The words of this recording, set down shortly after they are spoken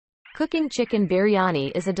Cooking chicken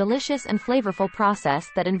biryani is a delicious and flavorful process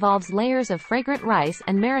that involves layers of fragrant rice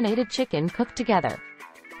and marinated chicken cooked together.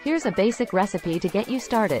 Here's a basic recipe to get you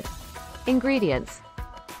started. Ingredients.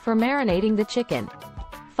 For marinating the chicken: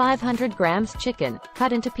 500 grams chicken,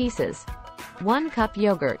 cut into pieces. 1 cup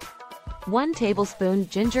yogurt. 1 tablespoon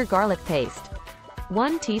ginger garlic paste.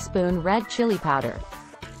 1 teaspoon red chili powder.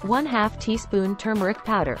 1/2 teaspoon turmeric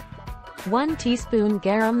powder. 1 teaspoon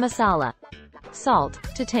garam masala. Salt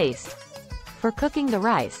to taste. For cooking the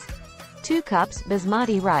rice: 2 cups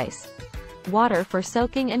basmati rice. Water for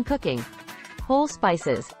soaking and cooking. Whole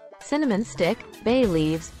spices: cinnamon stick, bay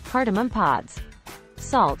leaves, cardamom pods.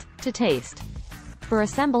 Salt to taste. For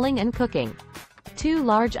assembling and cooking: 2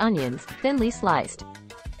 large onions, thinly sliced.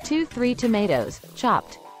 2-3 tomatoes,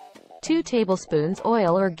 chopped. 2 tablespoons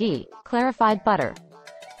oil or ghee, clarified butter.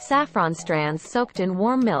 Saffron strands soaked in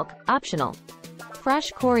warm milk, optional.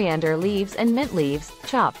 Fresh coriander leaves and mint leaves,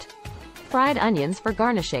 chopped. Fried onions for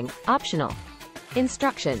garnishing, optional.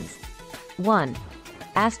 Instructions. 1.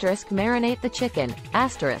 Marinate the chicken.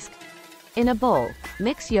 In a bowl,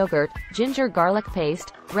 mix yogurt, ginger garlic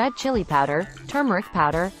paste, red chili powder, turmeric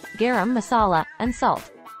powder, garam masala, and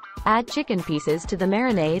salt. Add chicken pieces to the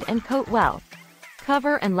marinade and coat well.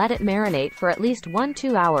 Cover and let it marinate for at least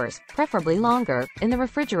 1-2 hours, preferably longer, in the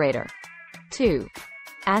refrigerator. 2.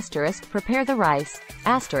 Prepare the rice.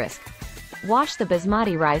 Wash the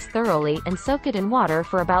basmati rice thoroughly and soak it in water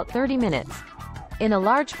for about 30 minutes. In a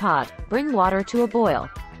large pot, bring water to a boil.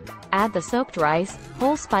 Add the soaked rice,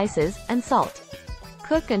 whole spices, and salt.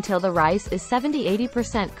 Cook until the rice is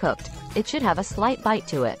 70-80% cooked. It should have a slight bite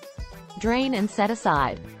to it. Drain and set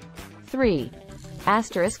aside. 3.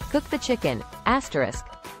 Cook the chicken.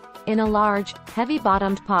 In a large,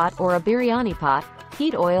 heavy-bottomed pot or a biryani pot,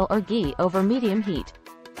 heat oil or ghee over medium heat.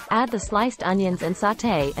 Add the sliced onions and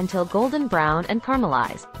sauté until golden brown and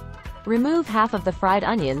caramelize. Remove half of the fried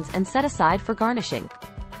onions and set aside for garnishing.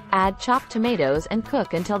 Add chopped tomatoes and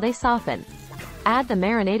cook until they soften. Add the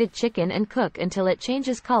marinated chicken and cook until it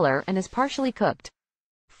changes color and is partially cooked.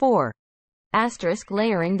 4.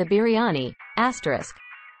 Layering the biryani.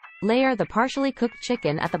 Layer the partially cooked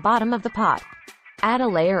chicken at the bottom of the pot. Add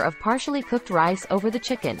a layer of partially cooked rice over the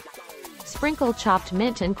chicken. Sprinkle chopped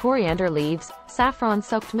mint and coriander leaves, saffron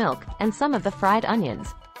soaked milk, and some of the fried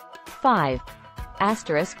onions. 5.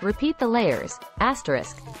 Repeat the layers.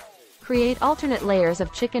 Create alternate layers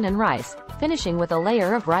of chicken and rice, finishing with a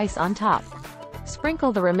layer of rice on top.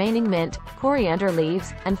 Sprinkle the remaining mint, coriander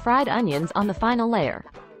leaves, and fried onions on the final layer.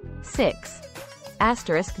 6.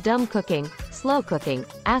 Dum cooking, slow cooking,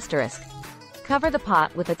 Cover the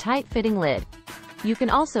pot with a tight-fitting lid. You can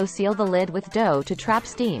also seal the lid with dough to trap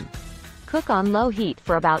steam. Cook on low heat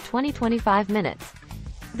for about 20-25 minutes.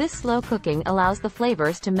 This slow cooking allows the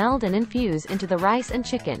flavors to meld and infuse into the rice and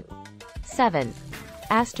chicken. 7.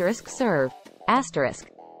 Serve.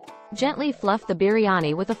 Gently fluff the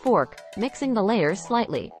biryani with a fork, mixing the layers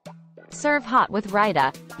slightly. Serve hot with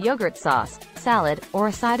raita, yogurt sauce, salad, or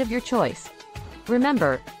a side of your choice.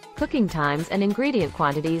 Remember, cooking times and ingredient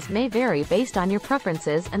quantities may vary based on your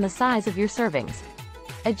preferences and the size of your servings.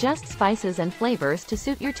 Adjust spices and flavors to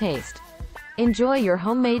suit your taste. Enjoy your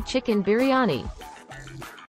homemade chicken biryani.